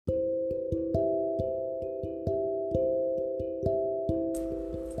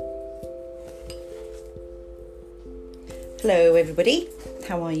Hello everybody,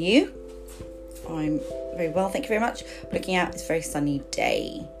 how are you? I'm very well, thank you very much. Looking out, it's a very sunny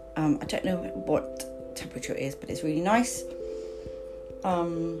day. I don't know what temperature it is, but it's really nice.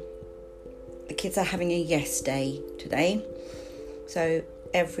 The kids are having a yes day today. So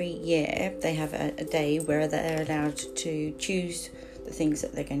every year they have a day where they're allowed to choose the things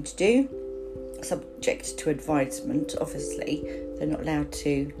that they're going to do, subject to advisement, obviously. They're not allowed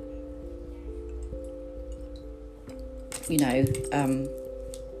to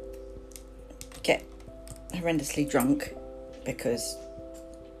get horrendously drunk, because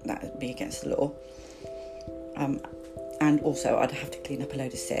that would be against the law. And also I'd have to clean up a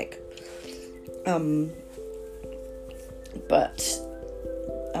load of sick. But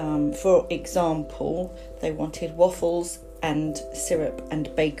for example, they wanted waffles and syrup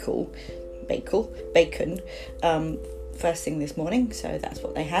and bacon first thing this morning, so that's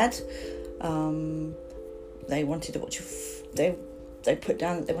what they had. They wanted to watch they put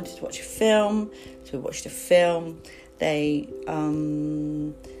down that they wanted to watch a film, so we watched a film. They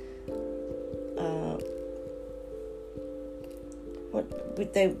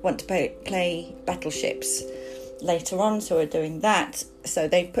they want to play battleships later on, so we're doing that. So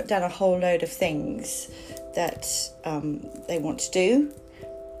they put down a whole load of things that they want to do,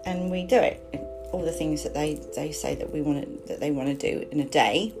 and we do it. All the things that they say that they want to do in a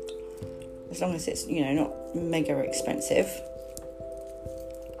day, as long as it's not mega expensive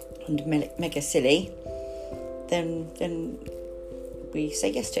and mega silly, then we say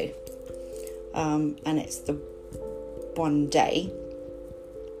yes to. And it's the one day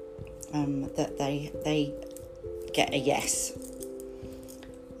that they get a yes.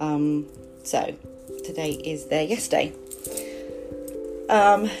 So today is their yes day.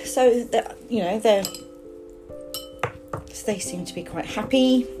 So that they seem to be quite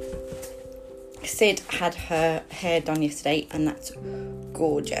happy. Sid had her hair done yesterday, and that's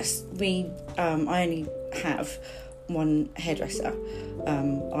gorgeous. I only have one hairdresser.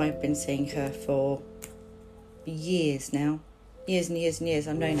 I've been seeing her for years now. Years and years and years.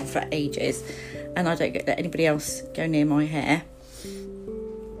 I've known her for ages, and I don't let anybody else go near my hair.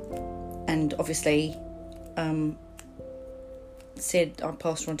 And obviously, Sid, I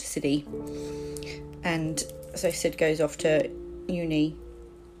passed her on to Siddy, and so Sid goes off to uni.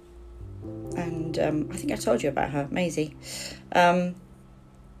 And I think I told you about her, Maisie, and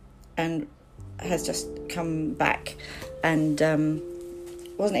has just come back, and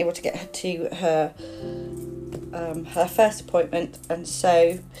wasn't able to get her to her first appointment, and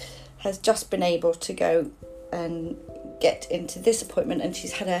so has just been able to go and get into this appointment, and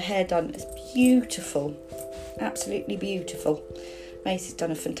she's had her hair done. It's beautiful, absolutely beautiful. Maisie's done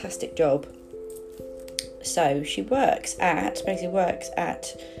a fantastic job. So Maisie works at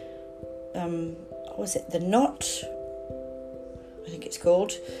the Knot, I think it's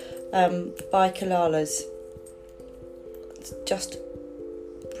called, by Kalala's. It's just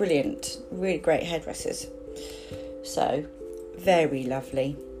brilliant, really great hairdressers. So very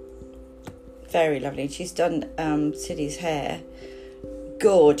lovely. She's done Siddy's hair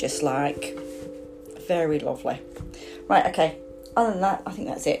gorgeous, like, very lovely. Right, okay, other than that, I think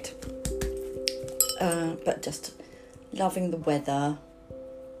that's it. But just loving the weather.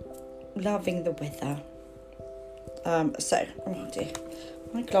 So, oh dear,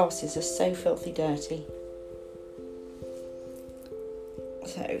 my glasses are so filthy dirty.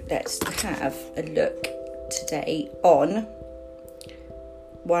 So let's have a look today on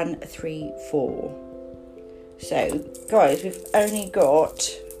 1, 3, 4. So guys, we've only got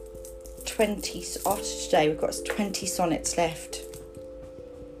 20, after today we've got 20 sonnets left.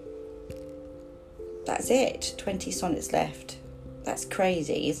 That's it, 20 sonnets left. That's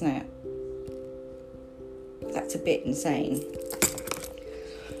crazy, isn't it? That's a bit insane.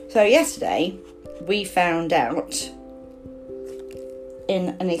 So yesterday we found out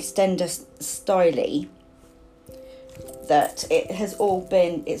in an extender styly that it's all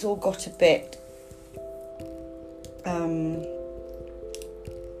got a bit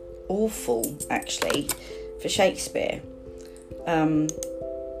awful, actually, for Shakespeare.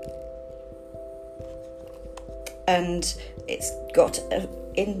 And it's got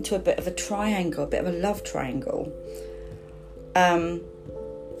into a bit of a triangle, a bit of a love triangle,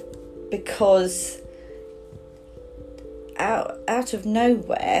 because out of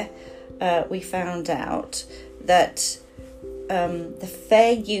nowhere we found out that the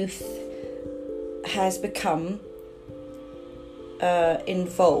fair youth has become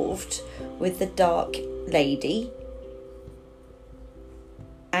involved with the dark lady,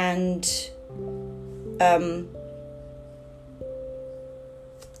 and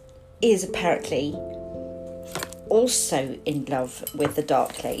is apparently also in love with the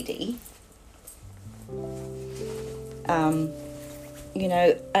Dark Lady. You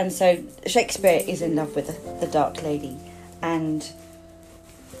know, and so Shakespeare is in love with the Dark Lady, and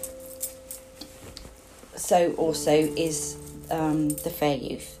so also is the fair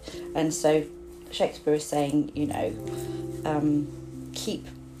youth. And so Shakespeare is saying, you know, keep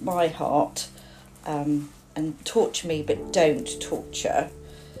my heart and torture me, but don't torture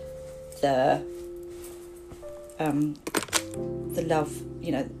the love,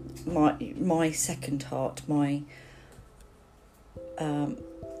 you know, my second heart, my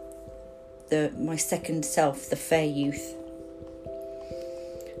second self, the fair youth.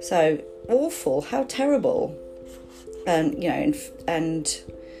 So awful, how terrible. You know, and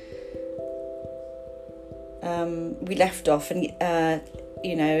we left off, and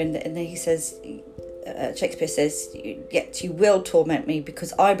you know, and then he says, Shakespeare says, yet you will torment me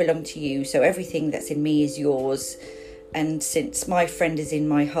because I belong to you, so everything that's in me is yours, and since my friend is in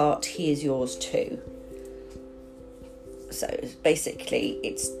my heart, he is yours too. So basically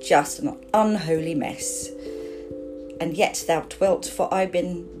it's just an unholy mess. And yet thou wilt, for I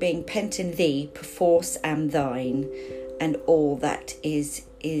being pent in thee, perforce am thine, and all that is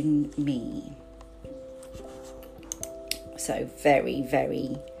in me. So very,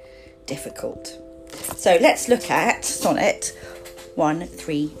 very difficult. So let's look at Sonnet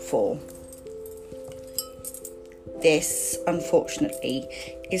 134. This, unfortunately,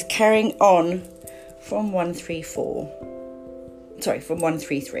 is carrying on from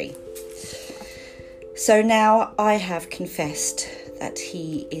 133. So now I have confessed that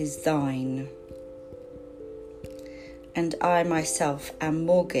he is thine, and I myself am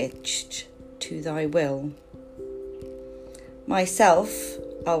mortgaged to thy will. Myself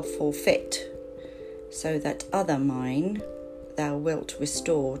I'll forfeit, so that other mine thou wilt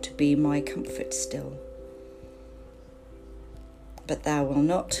restore to be my comfort still. But thou will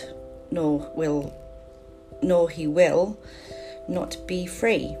not, nor he will not be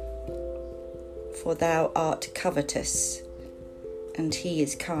free. For thou art covetous, and he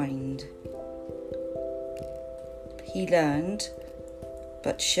is kind. He learned,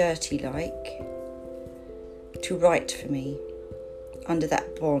 but surety-like, to write for me, under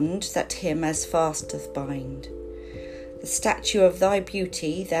that bond that him as fast doth bind. The statue of thy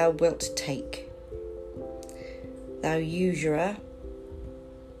beauty thou wilt take, thou usurer,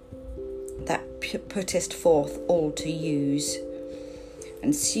 that puttest forth all to use,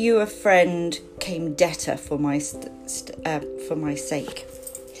 and sue a friend came debtor for my sake.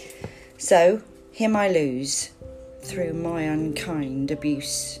 So him I lose through my unkind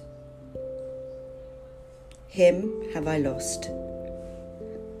abuse. Him have I lost.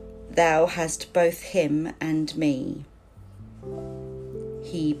 Thou hast both him and me.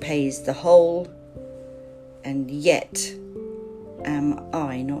 He pays the whole, and yet am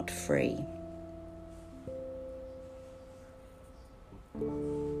I not free.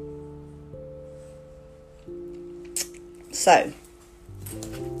 So,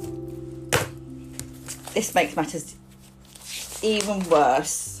 this makes matters even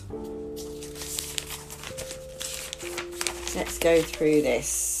worse. Let's go through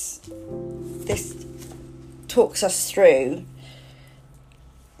this. This talks us through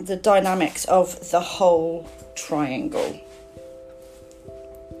the dynamics of the whole triangle.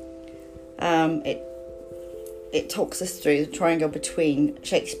 It talks us through the triangle between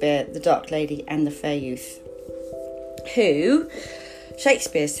Shakespeare, the Dark Lady, and the fair youth, who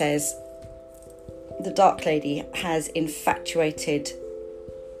Shakespeare says the Dark Lady has infatuated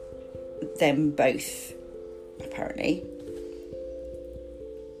them both, apparently.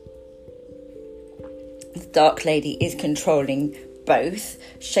 The Dark Lady is controlling both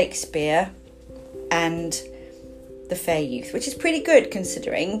Shakespeare and the fair youth, which is pretty good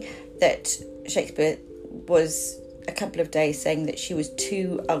considering that Shakespeare was a couple of days saying that she was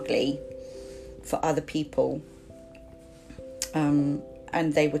too ugly for other people,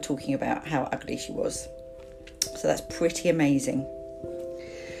 and they were talking about how ugly she was. So that's pretty amazing.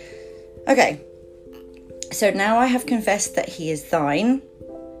 Okay, so now I have confessed that he is thine,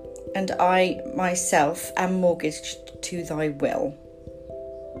 and I myself am mortgaged to thy will.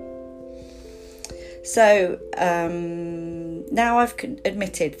 So now I've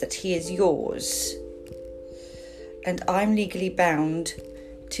admitted that he is yours, and I'm legally bound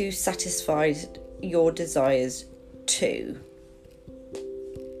to satisfy your desires too.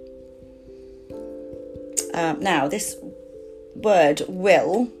 Now, this word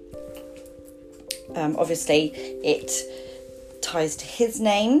will, obviously it ties to his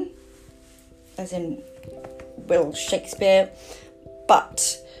name, as in Will Shakespeare,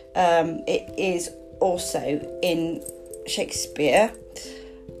 but it is also in Shakespearean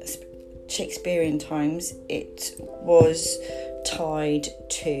times, it was tied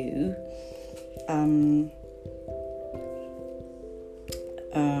to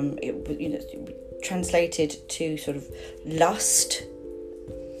translated to sort of lust.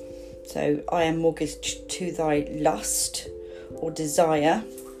 So I am mortgaged to thy lust or desire.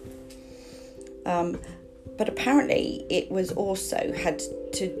 But apparently it was also had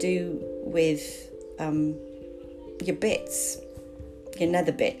to do with your bits, your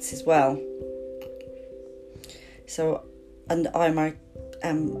nether bits as well. So, and I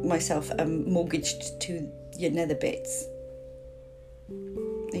myself am mortgaged to your nether bits.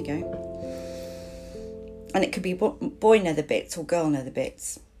 There you go. And it could be boy nether bits or girl nether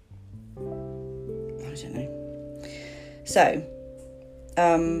bits. I don't know. So,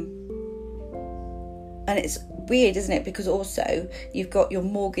 and it's weird, isn't it? Because also you've got your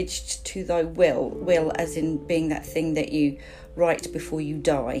mortgaged to thy will as in being that thing that you write before you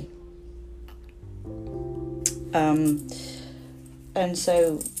die. And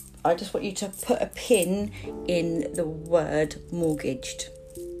so I just want you to put a pin in the word mortgaged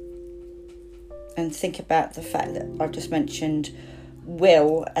and think about the fact that I've just mentioned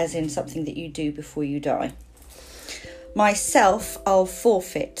will as in something that you do before you die. Myself I'll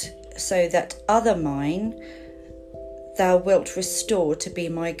forfeit, so that other mine thou wilt restore to be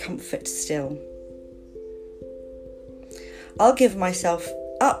my comfort still. I'll give myself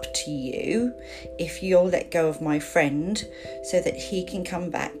up to you if you'll let go of my friend, so that he can come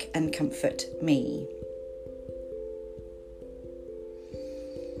back and comfort me.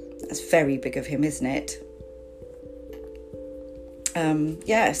 That's very big of him, isn't it?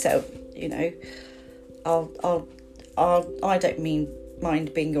 So I don't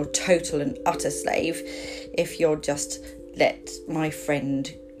mind being your total and utter slave if you'll just let my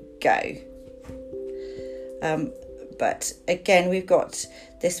friend go. But again, we've got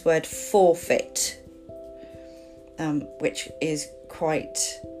this word forfeit, which is quite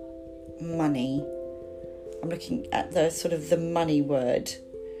money. I'm looking at the sort of the money word.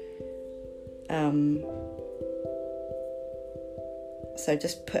 So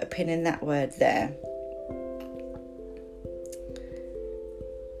just put a pin in that word there.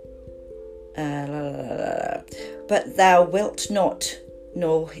 But thou wilt not,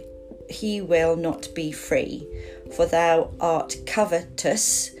 nor he will not be free, for thou art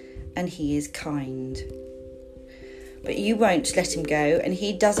covetous and he is kind. But you won't let him go, and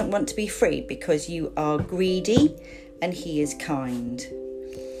he doesn't want to be free because you are greedy and he is kind.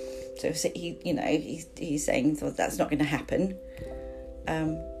 So he's saying, well, that's not going to happen,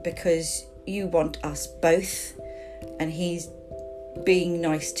 because you want us both and he's being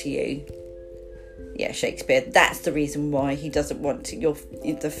nice to you. Yeah, Shakespeare, that's the reason why he doesn't want to,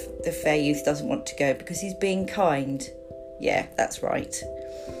 the fair youth doesn't want to go, because he's being kind. Yeah, that's right.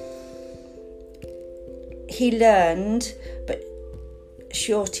 He learned, but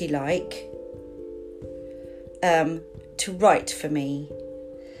shorty-like, to write for me,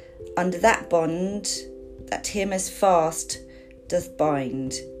 under that bond that him as fast doth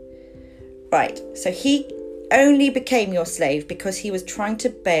bind. Right, so he only became your slave because he was trying to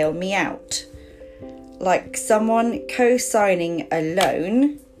bail me out. Like someone co-signing a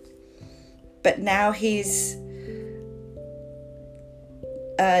loan, but now he's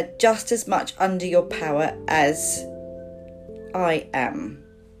just as much under your power as I am.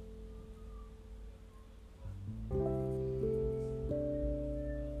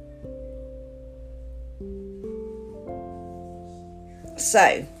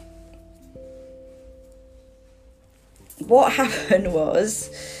 So, what happened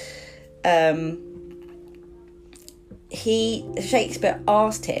was, Shakespeare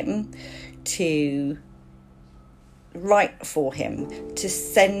asked him to write for him, to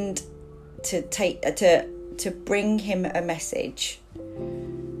bring him a message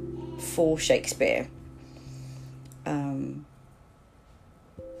for Shakespeare.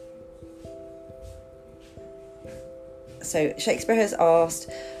 So Shakespeare has asked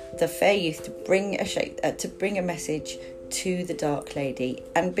the fair youth to bring a message to the Dark Lady,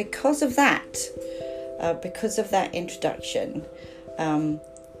 and because of that introduction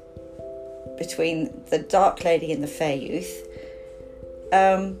between the Dark Lady and the fair youth,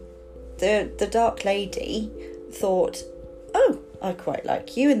 the Dark Lady thought, "Oh, I quite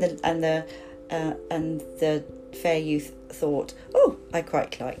like you," and the fair youth thought, "Oh, I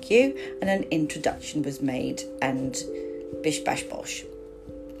quite like you," and an introduction was made, and bish bash bosh.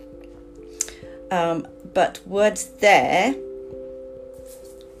 But words there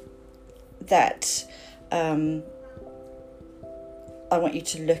that I want you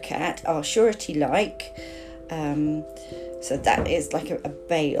to look at are surety like. So that is like a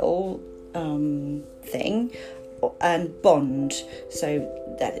bail thing, and bond. So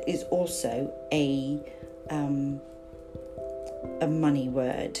that is also a money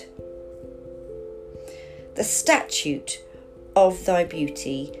word. The statute of thy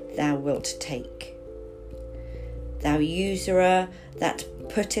beauty thou wilt take. Thou usurer that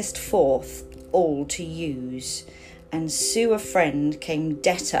puttest forth all to use, and sue a friend came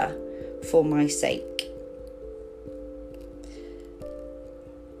debtor for my sake.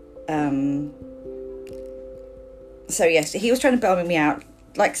 So yes, he was trying to bail me out,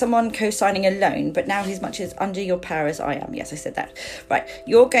 like someone co-signing a loan, but now he's much as under your power as I am. Yes, I said that. Right,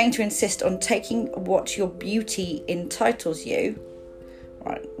 you're going to insist on taking what your beauty entitles you.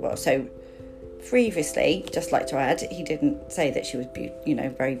 Right, well, so previously, just like to add, he didn't say that she was,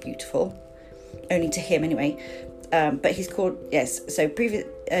 very beautiful. Only to him anyway. But he's called, yes, so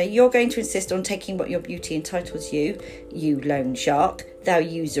you're going to insist on taking what your beauty entitles you, you loan shark, thou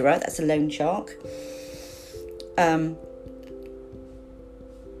usurer, that's a loan shark.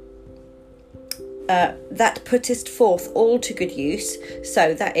 That puttest forth all to good use,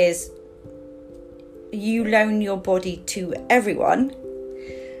 so that is, you loan your body to everyone,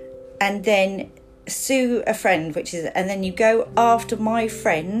 and then sue a friend, and then you go after my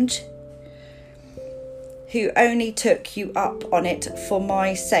friend who only took you up on it for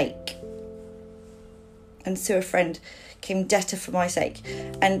my sake. And sue a friend came debtor for my sake.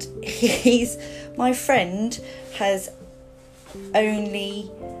 And my friend has only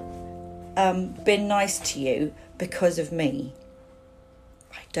been nice to you because of me.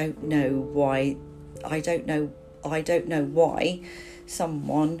 I don't know why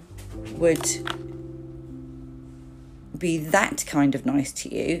someone would be that kind of nice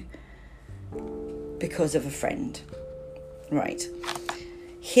to you because of a friend. Right.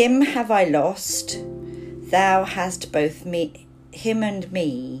 Him have I lost, thou hast both him and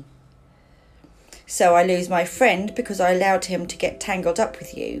me. So I lose my friend because I allowed him to get tangled up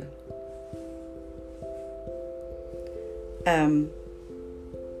with you.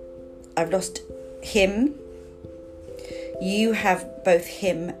 I've lost him. You have both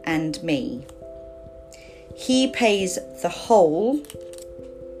him and me. He pays the whole.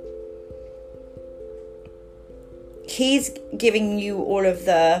 He's giving you all of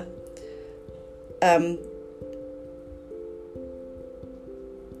the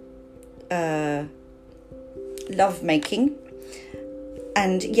love making,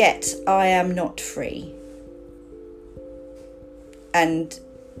 and yet I am not free.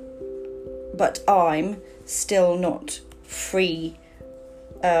 But I'm still not free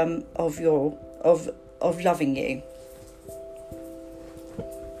of loving you.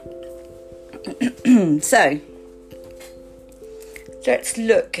 So let's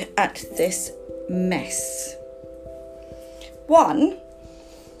look at this mess. One,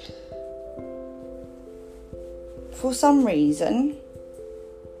 for some reason,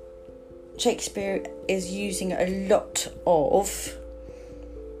 Shakespeare is using a lot of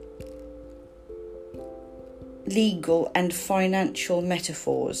legal and financial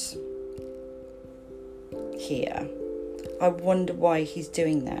metaphors here. I wonder why he's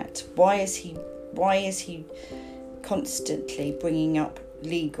doing that. Why is he constantly bringing up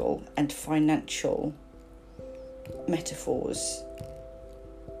legal and financial metaphors?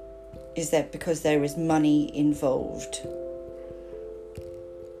 Is that because there is money involved,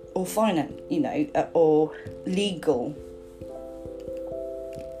 or finance, or legal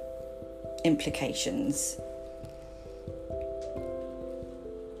implications?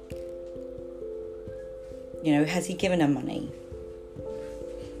 Has he given her money?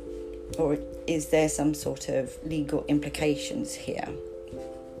 Or is there some sort of legal implications here?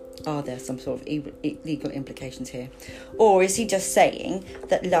 Are there some sort of legal implications here? Or is he just saying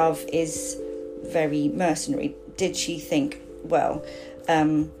that love is very mercenary? Did she think, well,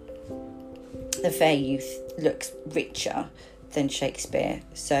 the fair youth looks richer than Shakespeare,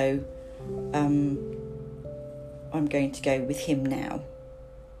 so I'm going to go with him now?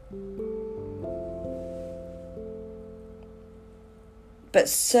 But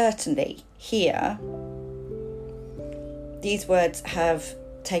certainly here, these words have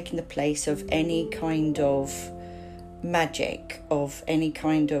taken the place of any kind of magic, of any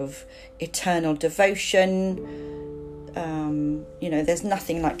kind of eternal devotion. There's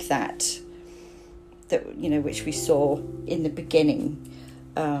nothing like that which we saw in the beginning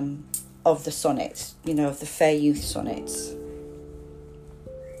of the sonnets, of the fair youth sonnets.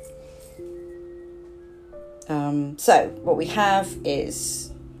 So what we have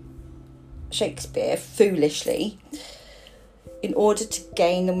is Shakespeare foolishly In order to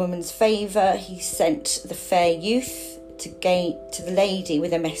gain the woman's favour, he sent the fair youth to the lady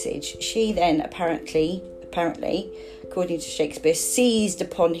with a message. She then apparently, according to Shakespeare, seized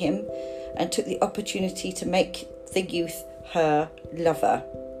upon him and took the opportunity to make the youth her lover.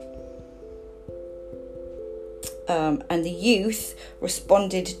 And the youth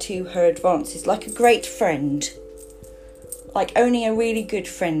responded to her advances like a great friend, like only a really good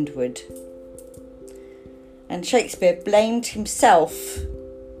friend would. And Shakespeare blamed himself,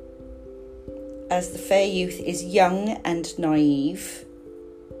 as the fair youth is young and naive,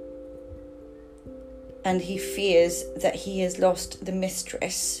 and he fears that he has lost the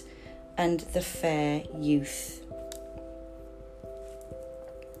mistress and the fair youth.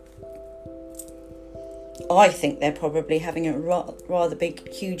 I think they're probably having a rather big,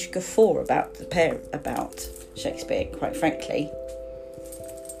 huge guffaw about Shakespeare, quite frankly.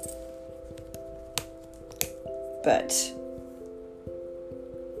 But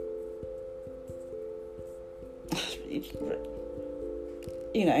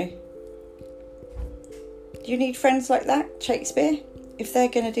you know, do you need friends like that, Shakespeare? If they're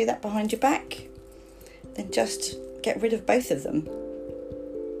going to do that behind your back, then just get rid of both of them.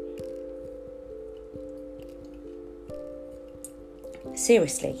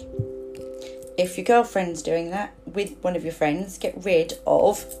 Seriously, if your girlfriend's doing that with one of your friends, get rid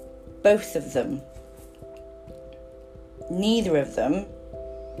of both of them. Neither of them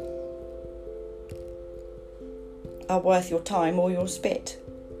are worth your time or your spit.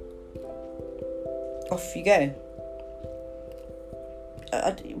 Off you go.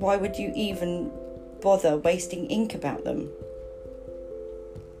 Why would you even bother wasting ink about them?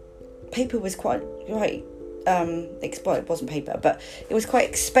 Paper was quite it wasn't paper, but it was quite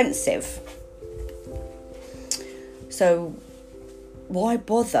expensive. So why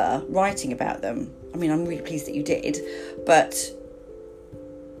bother writing about them? I mean, I'm really pleased that you did, but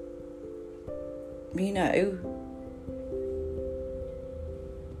you know,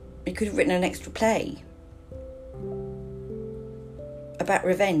 you could have written an extra play about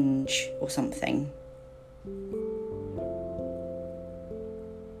revenge or something.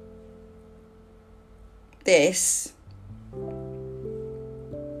 This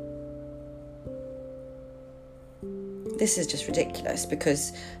is just ridiculous,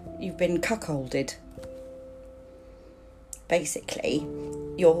 because you've been cuckolded. Basically,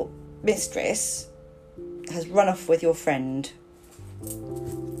 your mistress has run off with your friend.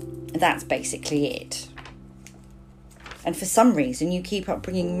 That's basically it. And for some reason, you keep up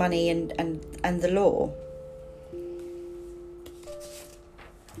bringing money and the law.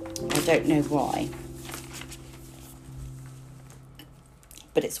 I don't know why.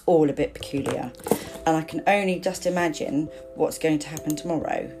 But it's all a bit peculiar. And I can only just imagine what's going to happen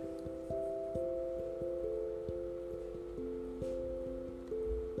tomorrow.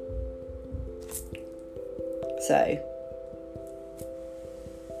 So,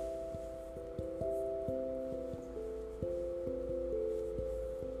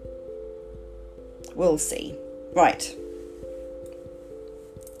 we'll see. Right.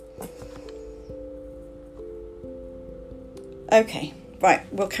 Okay. Right,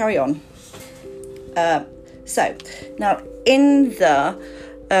 we'll carry on. So, now in the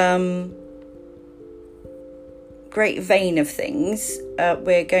great vein of things,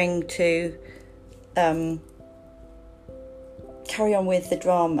 we're going to carry on with the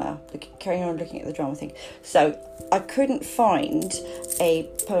drama, carrying on looking at the drama thing. So, I couldn't find a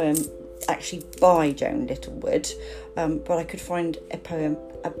poem actually by Joan Littlewood, but I could find a poem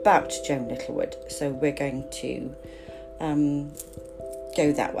about Joan Littlewood. So, we're going to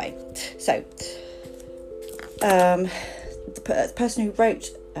go that way. So, the person who wrote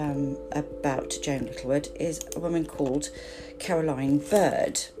about Joan Littlewood is a woman called Caroline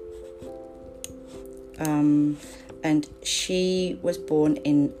Bird. And she was born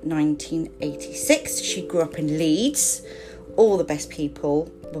in 1986. She grew up in Leeds. All the best people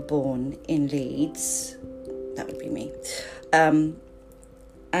were born in Leeds. That would be me.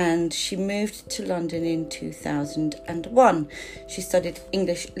 And she moved to London in 2001. She studied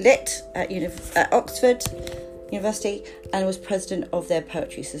English Lit at Oxford University and was president of their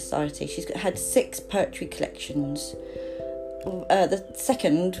poetry society. She's had 6 poetry collections. The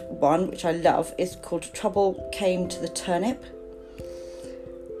second one, which I love, is called Trouble Came to the Turnip.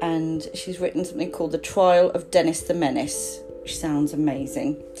 And she's written something called The Trial of Dennis the Menace, which sounds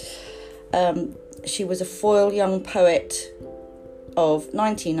amazing. She was a foil young poet of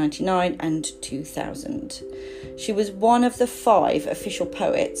 1999 and 2000. She was one of the 5 official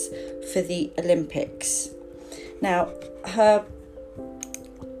poets for the Olympics. Now, her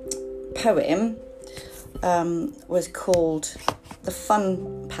poem was called The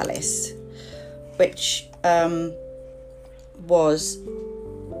Fun Palace, which was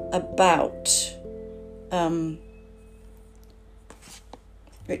about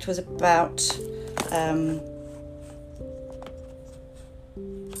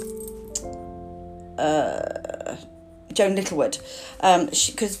Joan Littlewood,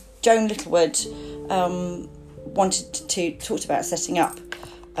 because Joan Littlewood talked about setting up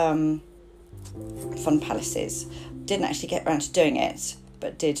fun palaces. Didn't actually get around to doing it,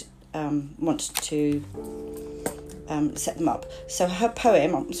 but did want to set them up. So her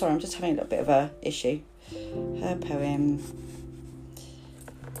poem, I'm sorry, I'm just having a little bit of a issue. Her poem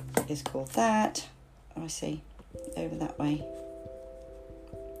is called that. Oh, I see. Over that way.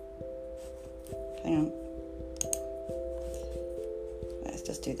 Hang on. Let's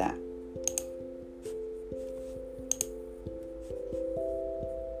just do that.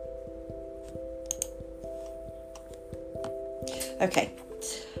 Okay.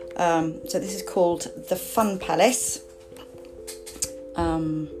 So this is called The Fun Palace.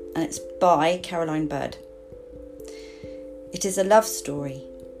 And it's by Caroline Bird. It is a love story.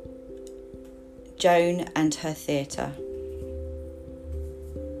 Joan and her theatre.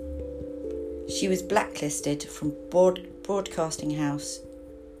 She was blacklisted from Broadcasting House.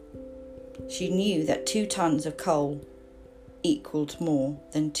 She knew that 2 tons of coal equalled more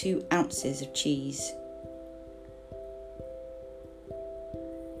than 2 ounces of cheese.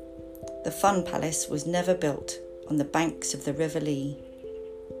 The Fun Palace was never built on the banks of the River Lee.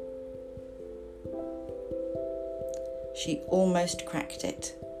 She almost cracked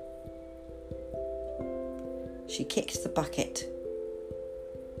it. She kicked the bucket.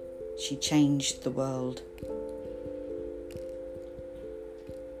 She changed the world.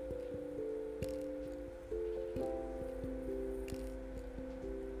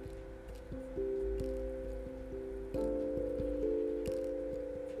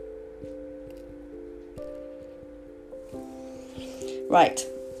 Right.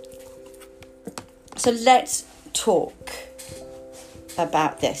 So let's talk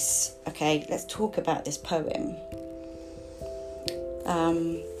about this. Okay, let's talk about this poem.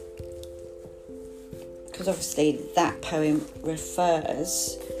 Because obviously that poem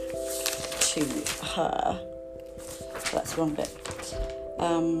refers to her. So that's the wrong bit.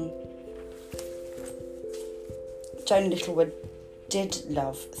 Joan Littlewood did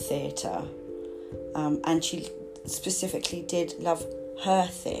love theatre, and she specifically did love her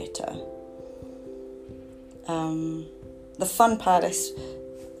theatre. The Fun Palace,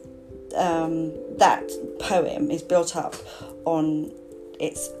 that poem is built up on,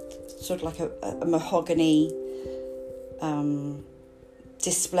 it's sort of like a mahogany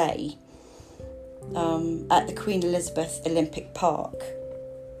display at the Queen Elizabeth Olympic Park.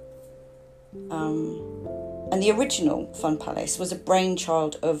 And the original Fun Palace was a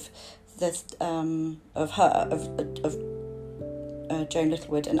brainchild of Joan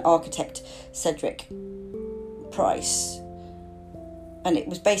Littlewood and architect Cedric Price, and it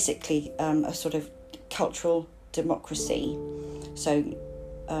was basically a sort of cultural democracy. So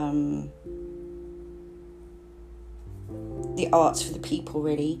the arts for the people,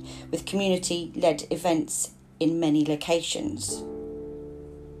 really, with community-led events in many locations.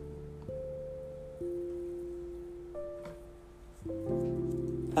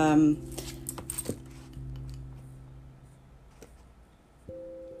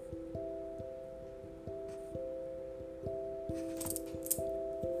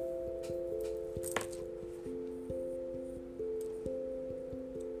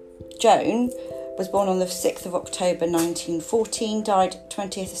 Joan was born on the 6th of October 1914, died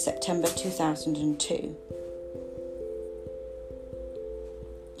 20th of September 2002.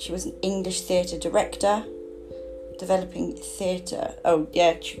 She was an English theatre director, developing theatre.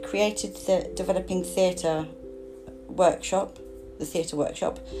 She created the Developing Theatre Workshop, the Theatre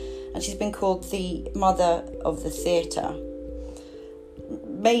Workshop, and she's been called the Mother of the Theatre.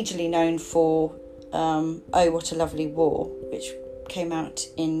 Majorly known for Oh, What a Lovely War, which came out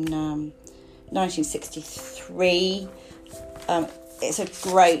in 1963. It's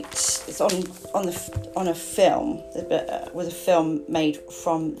on a film. There was a film made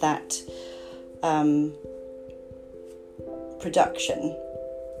from that production,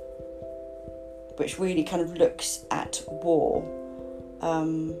 which really kind of looks at war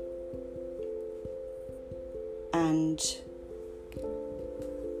and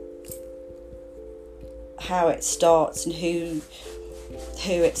how it starts and who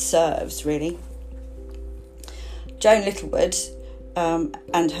it serves, really. Joan Littlewood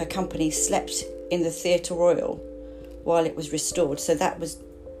and her company slept in the Theatre Royal while it was restored. So that was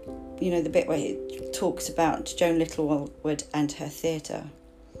the bit where it talks about Joan Littlewood and her theatre.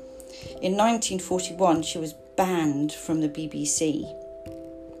 In 1941, she was banned from the BBC.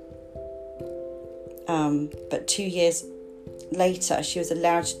 But 2 years later, she was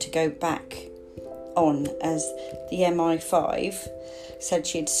allowed to go back on, as the MI5 said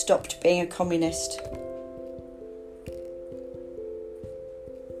she had stopped being a communist.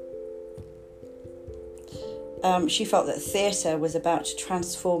 She felt that theatre was about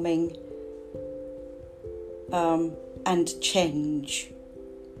transforming and change.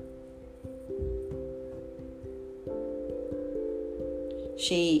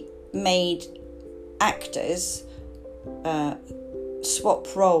 She made actors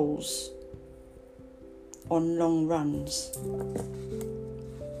swap roles on long runs.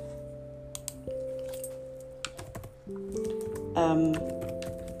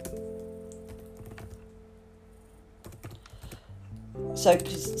 So,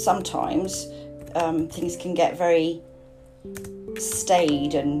 because sometimes things can get very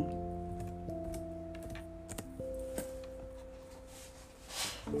staid and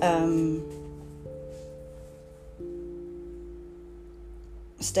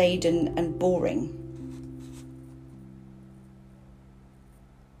boring.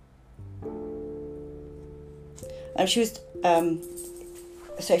 She was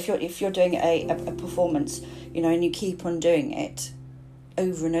so if you're doing a performance, and you keep on doing it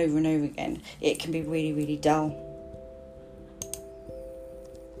over and over and over again, it can be really, really dull.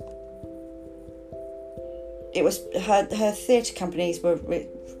 It was her theatre companies were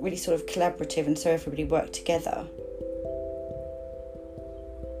really sort of collaborative, and so everybody worked together.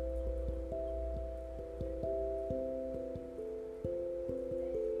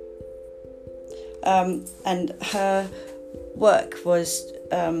 And her work was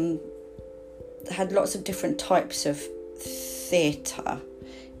had lots of different types of theatre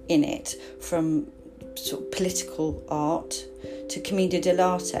in it, from sort of political art to commedia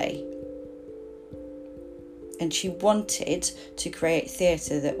dell'arte. And she wanted to create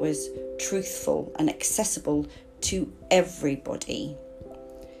theatre that was truthful and accessible to everybody.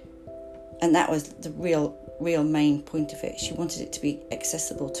 And that was the real main point of it. She wanted it to be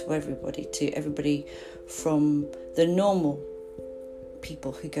accessible to everybody from the normal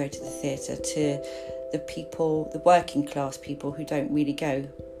people who go to the theatre to the working class people who don't really go.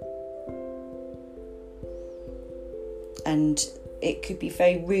 And it could be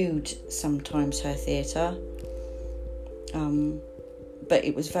very rude sometimes, her theatre, but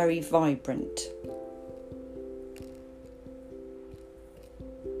it was very vibrant.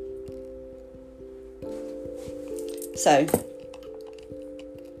 So,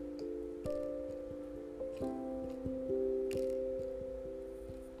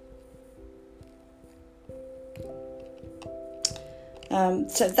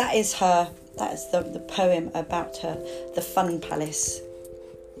 that is the poem about her, the Fun Palace.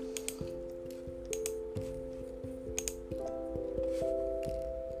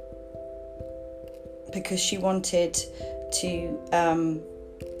 Because she wanted to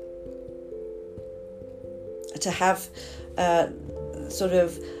have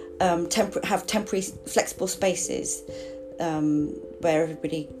have temporary flexible spaces where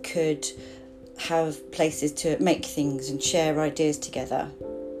everybody could have places to make things and share ideas together,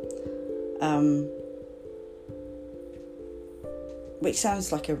 which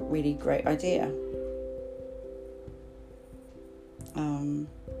sounds like a really great idea.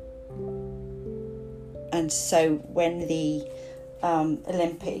 And so when the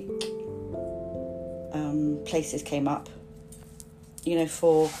Olympic places came up,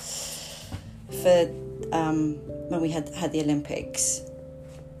 for when we had the Olympics,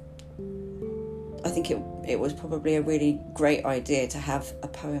 I think it was probably a really great idea to have a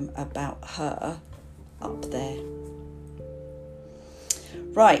poem about her up there.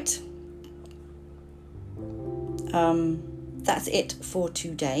 Right. That's it for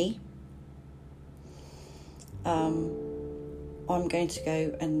today. I'm going to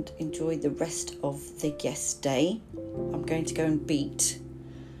go and enjoy the rest of the guest day. I'm going to go and beat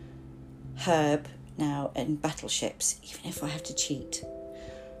Herb now in battleships, even if I have to cheat.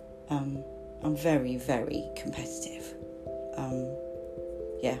 I'm very, very competitive.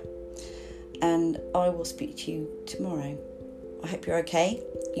 And I will speak to you tomorrow. I hope you're okay.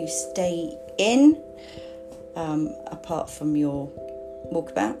 You stay in, apart from your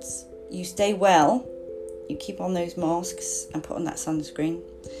walkabouts. You stay well. You keep on those masks and put on that sunscreen.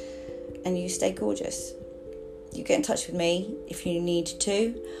 And you stay gorgeous. You get in touch with me if you need to.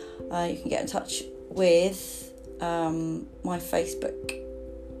 You can get in touch with my Facebook.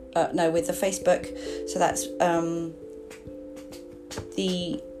 With the Facebook. So that's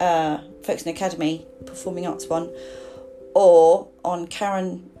the Folkestone Academy Performing Arts one, or on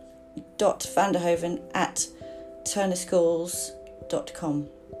karen.vanderhoven@turnerschools.com.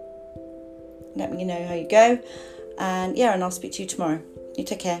 Let me know how you go, and I'll speak to you tomorrow. You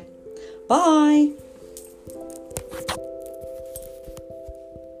take care. Bye.